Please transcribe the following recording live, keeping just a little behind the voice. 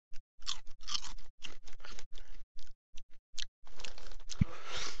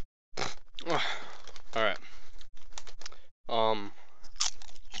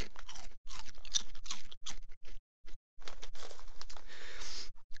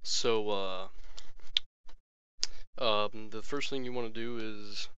So, the first thing you want to do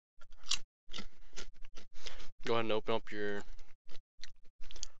is go ahead and open up your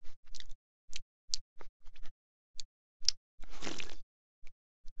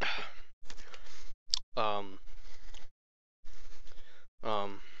um,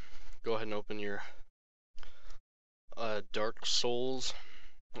 go ahead and open your Dark Souls,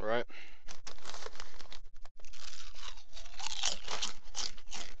 right?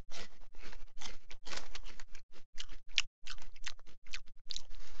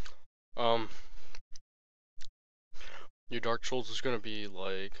 Your Dark Souls is gonna be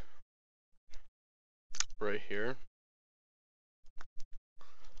like right here.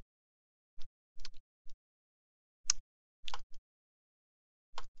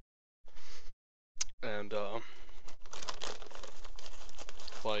 And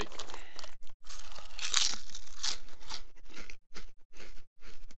like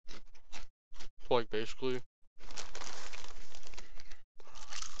basically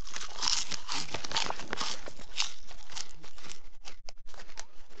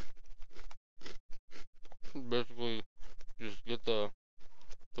just get the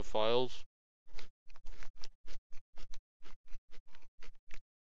files,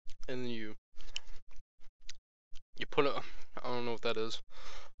 and then you put it, I don't know what that is.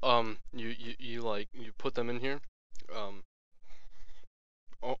 You put them in here.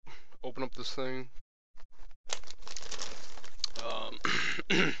 Open up this thing. I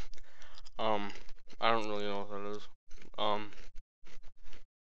don't really know what that is.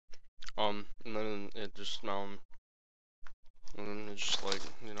 And then it just and then it's just like,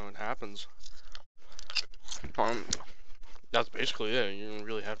 you know, it happens. That's basically it. You don't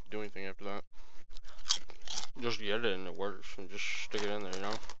really have to do anything after that. Just get it and it works, and just stick it in there, you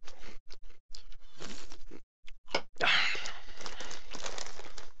know.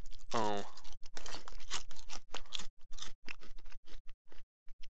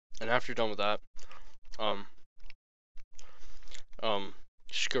 And after you're done with that,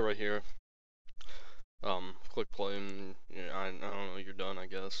 just go right here, click play, and yeah, I don't know, you're done, I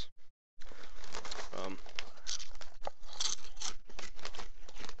guess.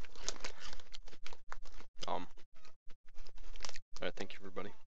 Alright, thank you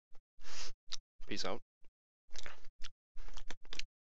everybody. Peace out.